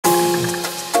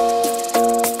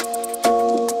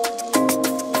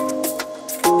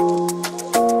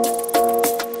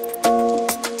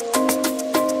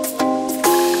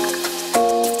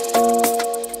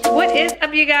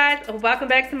welcome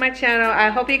back to my channel. I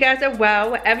hope you guys are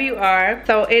well wherever you are.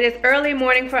 So it is early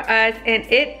morning for us, and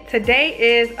today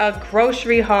is a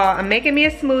grocery haul. I'm making me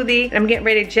a smoothie and I'm getting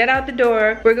ready to jet out the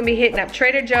door. We're gonna be hitting up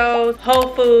Trader Joe's, Whole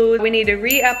Foods. We need to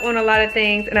re-up on a lot of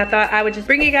things, and I thought I would just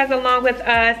bring you guys along with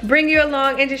us, bring you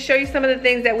along and just show you some of the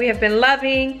things that we have been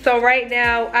loving. So right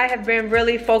now I have been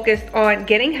really focused on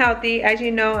getting healthy. As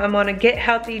you know, I'm on a get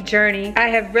healthy journey. I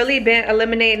have really been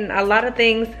eliminating a lot of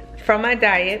things from my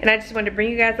diet, and I just wanted to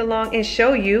bring you guys along and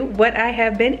show you what I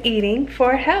have been eating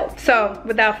for health. So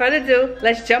without further ado,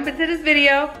 let's jump into this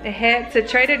video and head to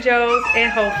Trader Joe's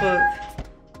and Whole Foods.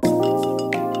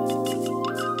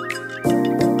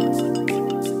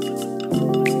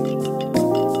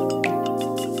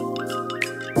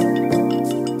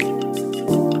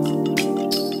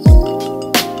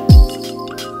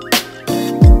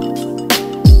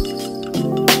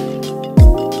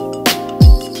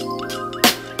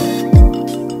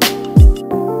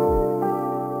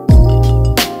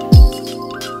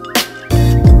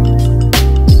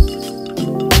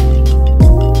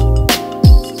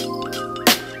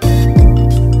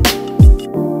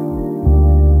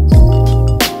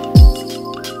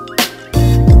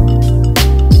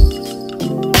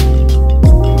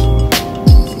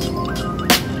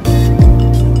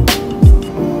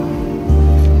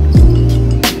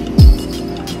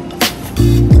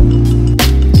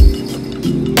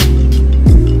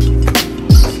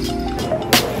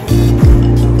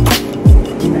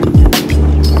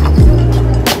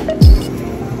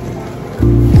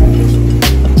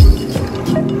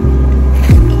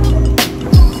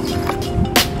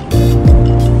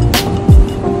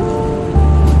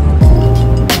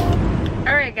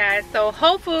 So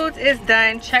Whole Foods is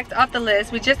done, checked off the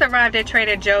list. We just arrived at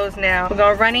Trader Joe's now. We're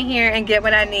gonna run in here and get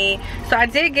what I need. So I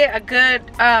did get a good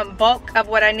bulk of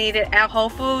what I needed at Whole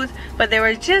Foods, but there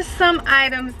were just some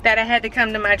items that I had to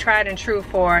come to my tried and true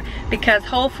for, because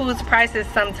Whole Foods prices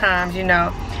sometimes, you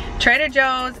know. Trader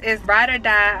Joe's is ride or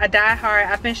die, a die hard.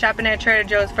 I've been shopping at Trader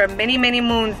Joe's for many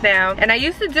moons now, and I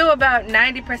used to do about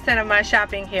 90% of my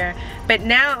shopping here, but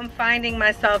now I'm finding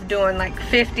myself doing like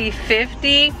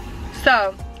 50-50.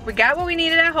 So we got what we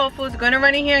needed at Whole Foods. Gonna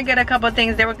run in here and get a couple of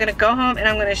things. Then we're gonna go home and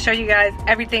I'm gonna show you guys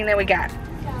everything that we got.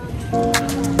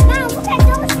 Now look at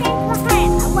those things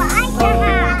behind. What I can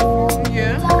have.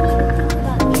 Yeah.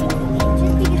 Just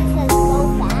because it says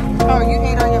low fat. Oh, you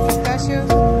ate all your pistachios?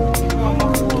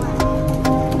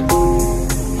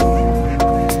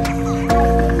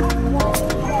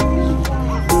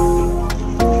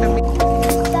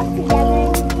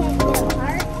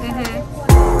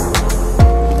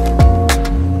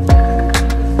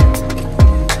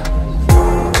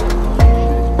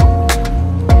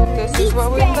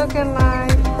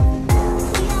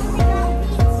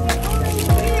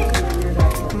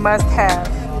 Must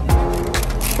have.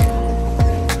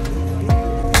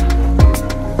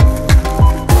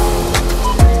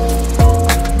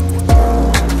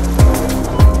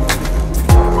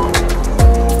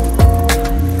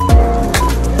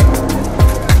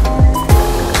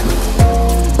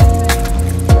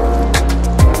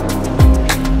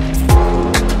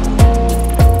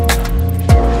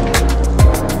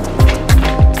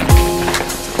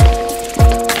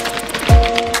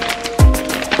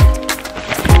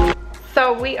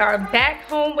 We are back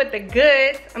home with the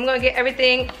goods. I'm gonna get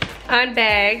everything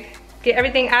unbagged, get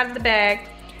everything out of the bag,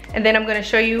 and then I'm gonna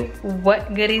show you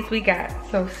what goodies we got.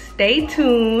 So stay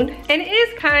tuned. And it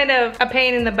is kind of a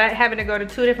pain in the butt having to go to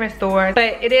 2 different stores,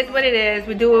 but it is what it is.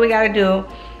 We do what we gotta do.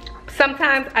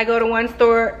 Sometimes I go to one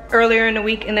store earlier in the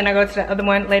week and then I go to the other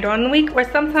one later on in the week, or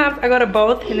sometimes I go to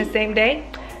both in the same day,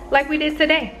 like we did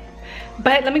today.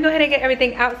 But let me go ahead and get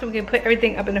everything out so we can put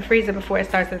everything up in the freezer before it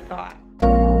starts to thaw.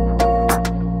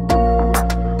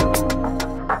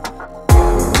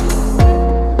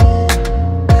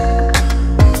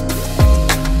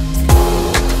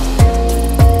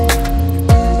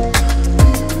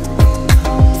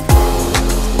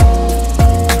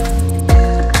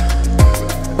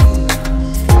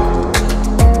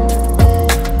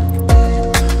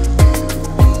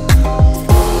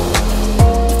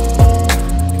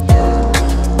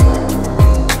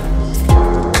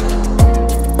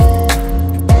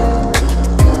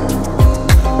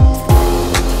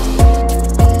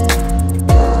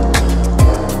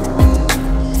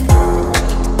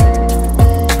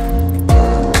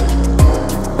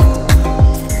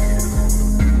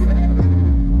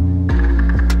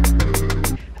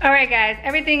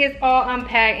 everything is all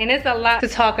unpacked, and it's a lot to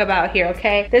talk about here,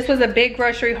 okay? This was a big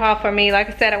grocery haul for me. Like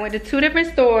I said, I went to 2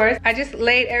 different stores. I just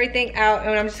laid everything out,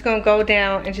 and I'm just gonna go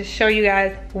down and just show you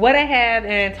guys what I have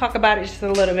and talk about it just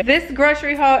a little bit. This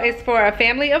grocery haul is for a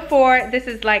family of 4. This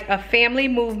is like a family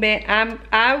movement.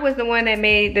 I was the one that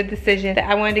made the decision that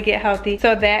I wanted to get healthy,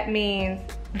 so that means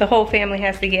the whole family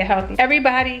has to get healthy.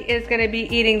 Everybody is gonna be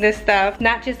eating this stuff,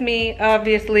 not just me,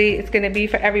 obviously. It's gonna be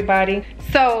for everybody.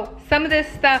 So some of this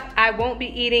stuff I won't be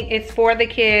eating. It's for the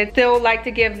kids. Still like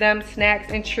to give them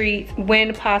snacks and treats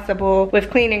when possible with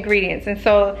clean ingredients. And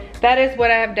so that is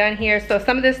what I have done here. So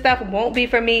some of this stuff won't be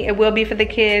for me. It will be for the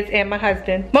kids and my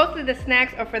husband. Most of the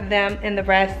snacks are for them and the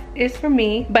rest is for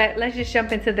me. But let's just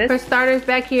jump into this. For starters,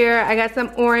 back here, I got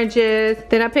some oranges.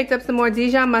 Then I picked up some more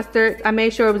Dijon mustard. I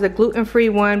made sure it was a gluten-free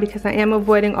one because I am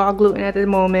avoiding all gluten at the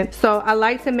moment. So I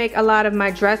like to make a lot of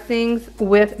my dressings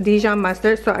with Dijon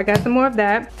mustard. So I got some more of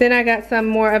that. Then I got some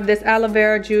more of this aloe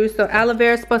vera juice. So aloe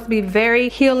vera is supposed to be very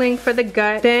healing for the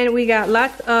gut. Then we got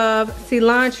lots of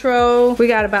cilantro. We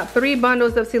got about 3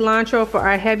 bundles of cilantro for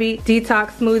our heavy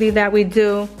detox smoothie that we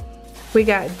do. We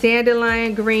got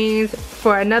dandelion greens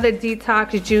for another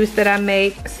detox juice that I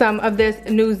make. Some of this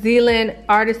New Zealand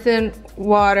artisan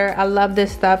water. I love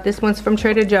this stuff. This one's from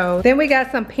Trader Joe's. Then we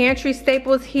got some pantry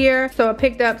staples here. So I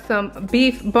picked up some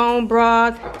beef bone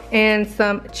broth and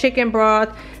some chicken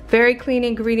broth. Very clean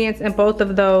ingredients in both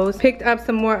of those. Picked up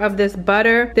some more of this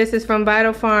butter. This is from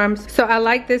Vital Farms. So I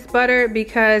like this butter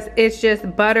because it's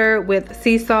just butter with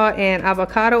sea salt and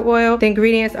avocado oil. The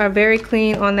ingredients are very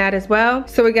clean on that as well.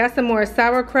 So we got some more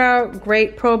sauerkraut,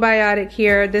 great probiotic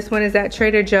here. This one is at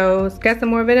Trader Joe's. Got some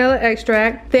more vanilla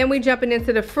extract. Then we jumping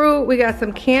into the fruit. We got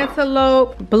some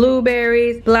cantaloupe,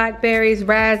 blueberries, blackberries,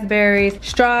 raspberries,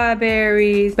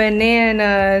 strawberries,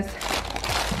 bananas,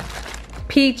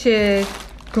 peaches,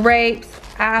 grapes,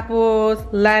 apples,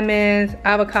 lemons,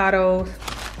 avocados,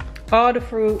 all the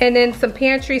fruit. And then some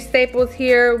pantry staples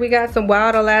here. We got some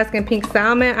wild Alaskan pink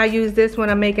salmon. I use this when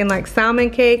I'm making like salmon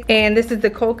cake. And this is the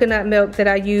coconut milk that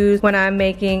I use when I'm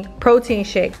making protein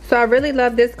shakes. So I really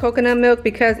love this coconut milk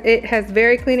because it has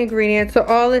very clean ingredients. So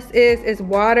all this is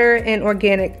water and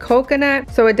organic coconut.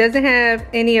 So it doesn't have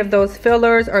any of those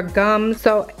fillers or gums.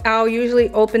 So I'll usually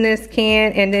open this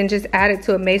can and then just add it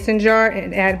to a mason jar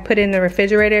and put it in the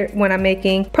refrigerator when I'm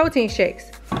making protein shakes.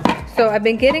 So I've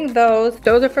been getting those.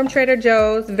 Those are from Trader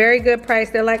Joe's. Very good price.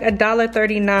 They're like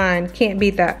 $1.39. Can't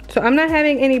beat that. So I'm not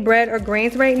having any bread or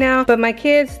grains right now, but my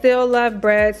kids still love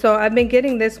bread. So I've been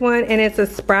getting this one, and it's a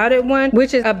sprouted one,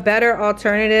 which is a better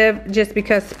alternative just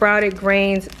because sprouted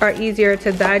grains are easier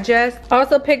to digest.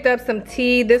 Also picked up some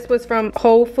tea. This was from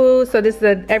Whole Foods. So this is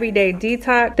an everyday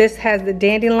detox. This has the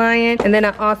dandelion, and then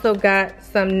I also got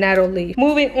some nettle leaf.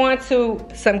 Moving on to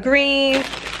some greens.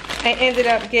 I ended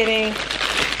up getting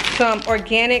some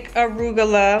organic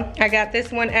arugula. I got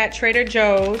this one at Trader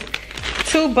Joe's.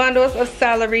 2 bundles of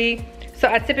celery.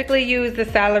 So I typically use the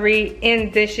celery in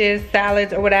dishes,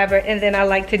 salads, or whatever, and then I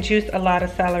like to juice a lot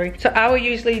of celery. So I will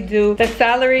usually do the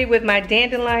celery with my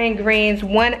dandelion greens,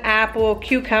 1 apple,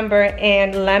 cucumber,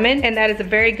 and lemon, and that is a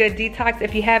very good detox.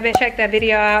 If you haven't checked that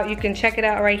video out, you can check it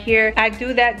out right here. I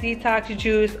do that detox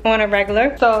juice on a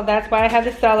regular, so that's why I have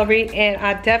the celery, and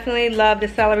I definitely love the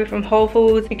celery from Whole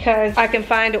Foods because I can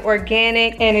find it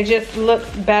organic and it just looks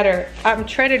better.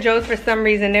 Trader Joe's, for some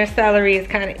reason, their celery is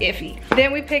kind of iffy.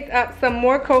 Then we picked up some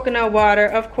more coconut water.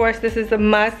 Of course, this is a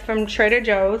must from Trader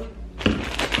Joe's.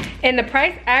 And the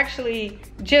price actually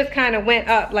just kind of went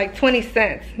up like 20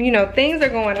 cents. You know, things are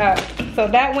going up. So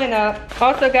that went up.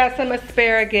 Also got some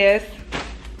asparagus.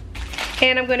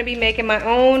 And I'm gonna be making my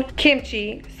own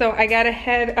kimchi. So I got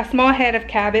a small head of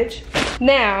cabbage.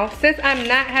 Now, since I'm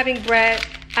not having bread,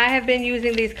 I have been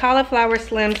using these cauliflower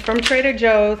slims from Trader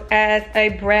Joe's as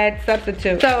a bread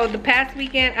substitute. So the past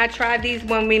weekend I tried these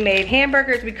when we made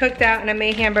hamburgers. We cooked out and I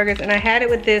made hamburgers, and I had it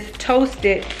with this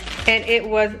toasted, and it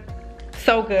was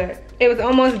so good. It was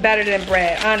almost better than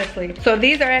bread, honestly. So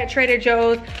these are at Trader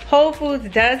Joe's. Whole Foods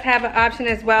does have an option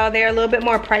as well. They're a little bit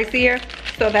more pricier,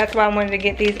 so that's why I wanted to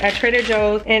get these at Trader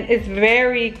Joe's, and it's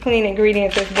very clean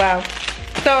ingredients as well.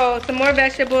 So some more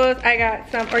vegetables. I got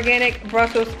some organic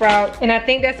Brussels sprouts, and I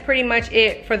think that's pretty much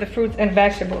it for the fruits and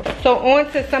vegetables. So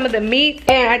on to some of the meats,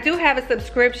 and I do have a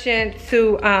subscription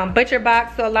to Butcher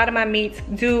Box, so a lot of my meats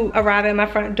do arrive at my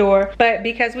front door. But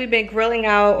because we've been grilling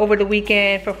out over the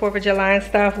weekend for 4th of July and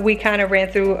stuff, we kind of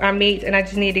ran through our meats, and I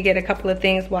just need to get a couple of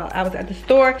things while I was at the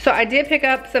store. So I did pick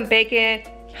up some bacon.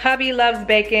 Hubby loves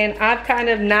bacon. I've kind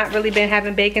of not really been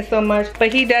having bacon so much,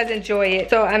 but he does enjoy it.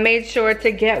 So I made sure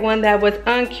to get one that was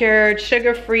uncured,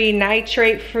 sugar-free,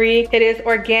 nitrate-free. It is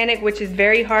organic, which is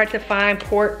very hard to find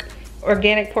pork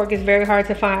Organic pork is very hard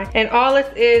to find. And all this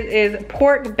is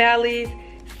pork bellies,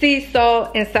 sea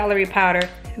salt, and celery powder.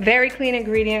 Very clean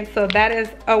ingredients, so that is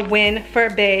a win for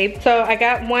Babe. So I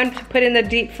got one to put in the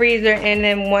deep freezer and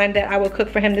then one that I will cook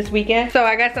for him this weekend. So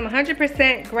I got some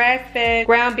 100% grass-fed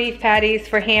ground beef patties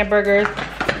for hamburgers.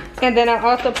 And then I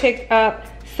also picked up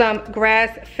some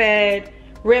grass-fed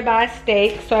ribeye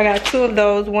steak. So I got 2 of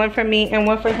those, one for me and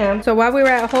one for him. So while we were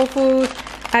at Whole Foods,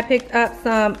 I picked up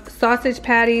some sausage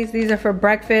patties. These are for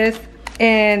breakfast.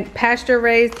 And pasture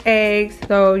raised eggs.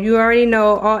 So you already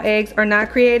know all eggs are not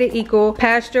created equal.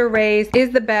 Pasture raised is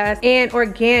the best, and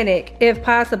organic if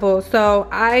possible. So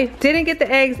I didn't get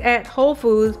the eggs at Whole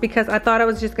Foods because I thought I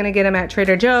was just gonna get them at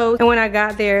Trader Joe's. And when I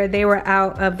got there, they were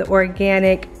out of the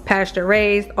organic pasture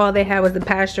raised. All they had was the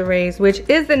pasture raised, which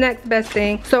is the next best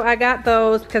thing. So I got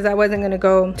those because I wasn't gonna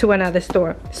go to another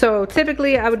store. So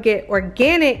typically I would get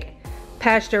organic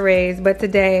pasture raised, but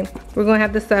today we're gonna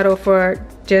have to settle for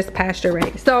just pasture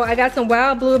raised. So I got some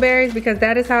wild blueberries because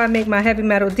that is how I make my heavy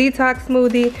metal detox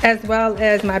smoothie, as well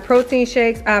as my protein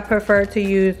shakes. I prefer to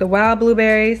use the wild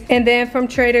blueberries. And then from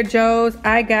Trader Joe's,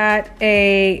 I got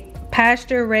a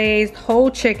pasture raised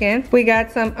whole chicken. We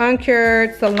got some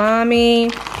uncured salami,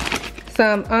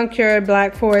 some uncured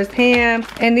Black Forest ham,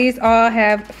 and these all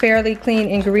have fairly clean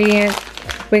ingredients.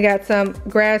 We got some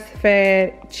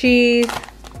grass-fed cheese.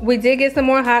 We did get some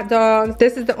more hot dogs.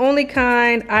 This is the only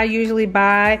kind I usually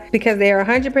buy because they are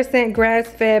 100%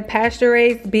 grass-fed,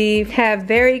 pasture-raised beef, have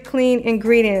very clean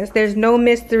ingredients. There's no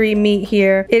mystery meat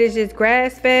here. It is just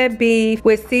grass-fed beef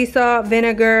with sea salt,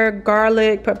 vinegar,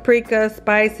 garlic, paprika,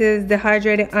 spices,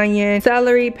 dehydrated onion,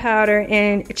 celery powder,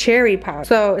 and cherry powder.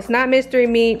 So it's not mystery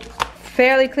meat,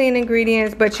 fairly clean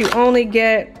ingredients, but you only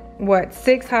get, what,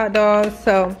 6 hot dogs.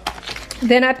 So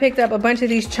then I picked up a bunch of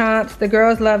these chomps. The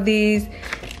girls love these.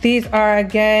 These are,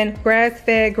 again,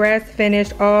 grass-fed,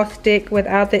 grass-finished, all stick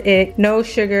without the ick, no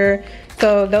sugar.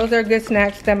 So those are good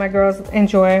snacks that my girls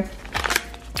enjoy.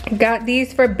 Got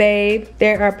these for Babe.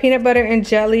 There are peanut butter and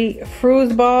jelly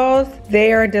fruit balls.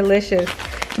 They are delicious.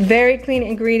 Very clean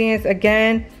ingredients.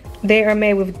 Again, they are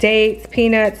made with dates,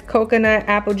 peanuts, coconut,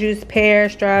 apple juice, pear,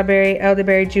 strawberry,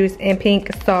 elderberry juice, and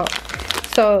pink salt.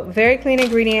 So very clean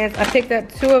ingredients. I picked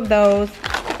up 2 of those.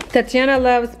 Tatiana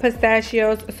loves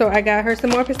pistachios, so I got her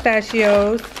some more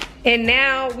pistachios. And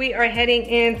now we are heading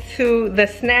into the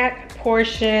snack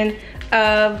portion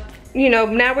of,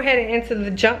 now we're heading into the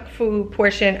junk food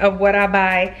portion of what I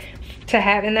buy to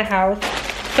have in the house.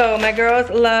 So my girls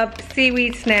love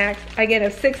seaweed snacks. I get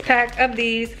a 6-pack of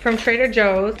these from Trader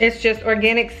Joe's. It's just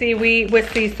organic seaweed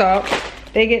with sea salt.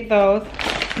 They get those.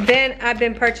 Then I've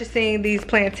been purchasing these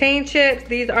plantain chips.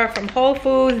 These are from Whole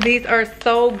Foods. These are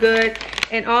so good.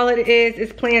 And all it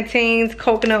is plantains,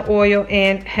 coconut oil,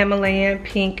 and Himalayan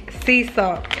pink sea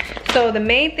salt. So the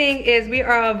main thing is we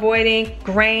are avoiding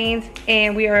grains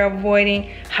and we are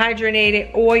avoiding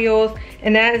hydrogenated oils.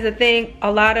 And that is the thing, a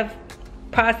lot of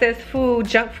processed food,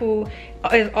 junk food,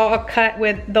 is all cut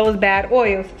with those bad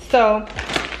oils. So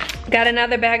got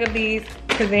another bag of these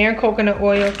because they're in coconut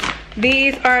oil.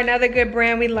 These are another good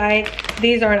brand we like.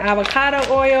 These are an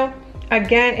avocado oil.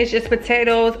 Again, it's just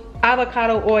potatoes,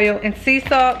 avocado oil, and sea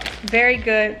salt. Very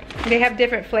good. They have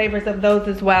different flavors of those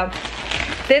as well.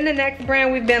 Then the next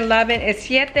brand we've been loving is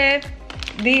Siete.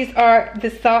 These are the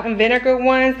salt and vinegar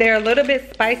ones. They're a little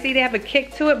bit spicy. They have a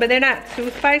kick to it, but they're not too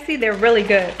spicy. They're really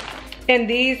good. And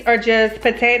these are just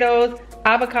potatoes,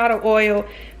 avocado oil,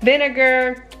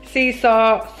 vinegar, sea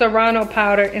salt, serrano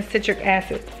powder, and citric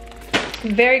acid.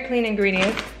 Very clean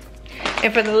ingredients.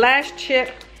 And for the last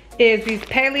chip is these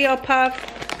paleo puffs.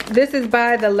 This is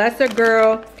by the Lesser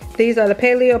Girl. These are the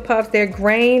paleo puffs. They're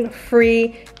grain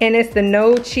free and it's the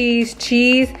no cheese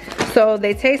cheese. So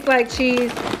they taste like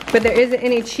cheese, but there isn't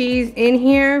any cheese in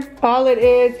here. All it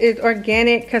is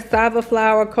organic cassava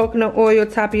flour, coconut oil,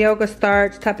 tapioca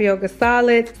starch, tapioca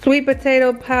solid, sweet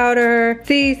potato powder,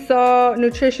 sea salt,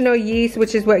 nutritional yeast,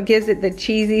 which is what gives it the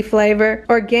cheesy flavor,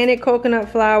 organic coconut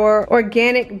flour,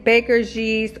 organic baker's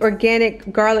yeast,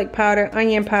 organic garlic powder,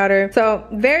 onion powder. So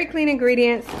very clean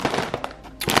ingredients.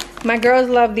 My girls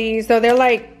love these. So they're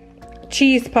like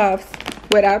cheese puffs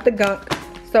without the gunk.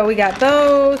 So we got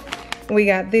those. We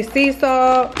got the sea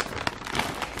salt.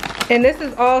 And this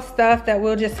is all stuff that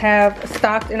we'll just have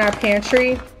stocked in our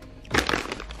pantry.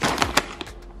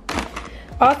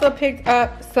 Also picked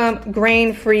up some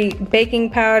grain-free baking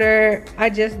powder.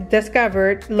 I just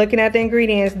discovered, looking at the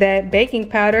ingredients, that baking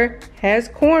powder has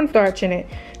cornstarch in it.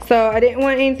 So I didn't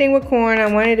want anything with corn.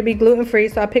 I wanted it to be gluten-free,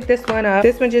 so I picked this one up.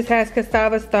 This one just has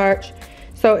cassava starch,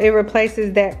 so it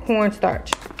replaces that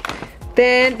cornstarch.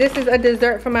 Then this is a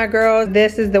dessert for my girls.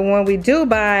 This is the one we do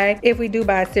buy if we do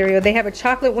buy cereal. They have a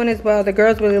chocolate one as well. The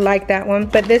girls really like that one.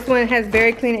 But this one has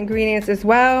very clean ingredients as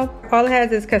well. All it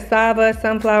has is cassava,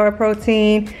 sunflower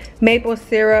protein, maple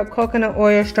syrup, coconut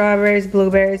oil, strawberries,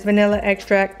 blueberries, vanilla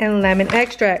extract, and lemon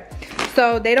extract.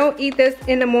 So they don't eat this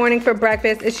in the morning for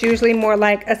breakfast. It's usually more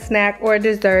like a snack or a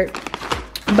dessert.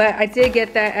 But I did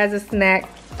get that as a snack.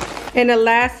 And the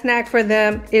last snack for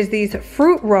them is these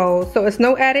fruit rolls. So it's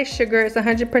no added sugar, it's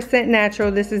 100%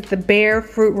 natural. This is the Bear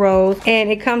fruit rolls, and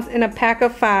it comes in a pack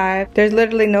of 5. There's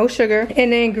literally no sugar,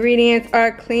 and the ingredients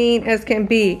are clean as can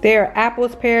be. They are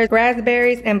apples, pears,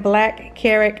 raspberries, and black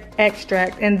carrot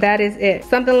extract, and that is it.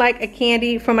 Something like a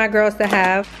candy for my girls to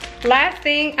have. Last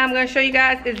thing I'm gonna show you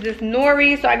guys is this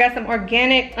nori. So I got some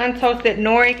organic untoasted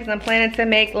nori because I'm planning to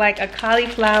make like a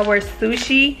cauliflower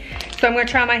sushi. So I'm gonna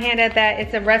try my hand at that.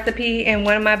 It's a recipe in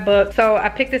one of my books. So I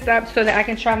picked this up so that I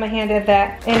can try my hand at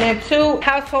that. And then 2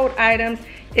 household items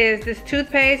is this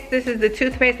toothpaste. This is the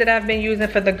toothpaste that I've been using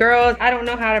for the girls. I don't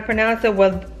know how to pronounce it.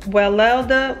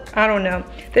 Welelda, I don't know.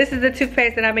 This is the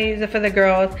toothpaste that I've been using for the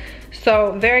girls.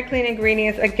 So very clean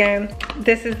ingredients. Again,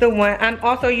 this is the one. I'm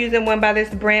also using one by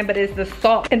this brand, but it's the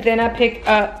salt. And then I picked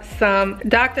up some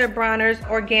Dr. Bronner's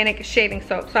organic shaving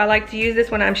soap. So I like to use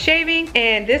this when I'm shaving,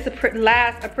 and this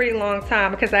lasts a pretty long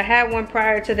time because I had one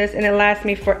prior to this and it lasts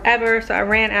me forever. So I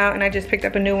ran out and I just picked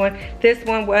up a new one. This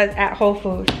one was at Whole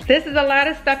Foods. This is a lot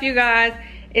of stuff, you guys.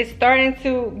 It's starting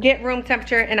to get room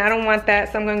temperature and I don't want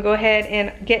that, so I'm gonna go ahead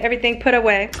and get everything put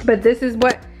away. But this is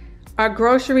what our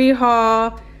grocery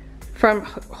haul from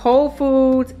Whole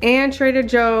Foods and Trader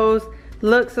Joe's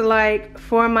looks like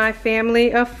for my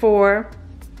family of 4.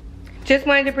 Just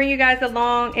wanted to bring you guys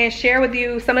along and share with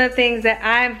you some of the things that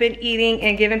I've been eating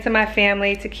and giving to my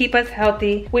family to keep us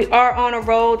healthy. We are on a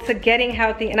road to getting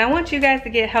healthy, and I want you guys to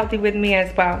get healthy with me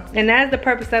as well. And that's the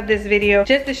purpose of this video,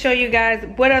 just to show you guys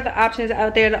what are the options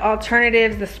out there, the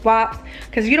alternatives, the swaps,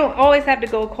 because you don't always have to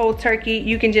go cold turkey.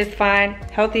 You can just find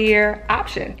healthier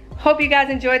options. Hope you guys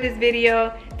enjoyed this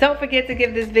video. Don't forget to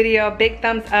give this video a big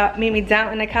thumbs up. Meet me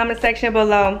down in the comment section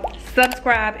below.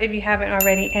 Subscribe if you haven't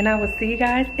already, and I will see you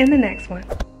guys in the next one.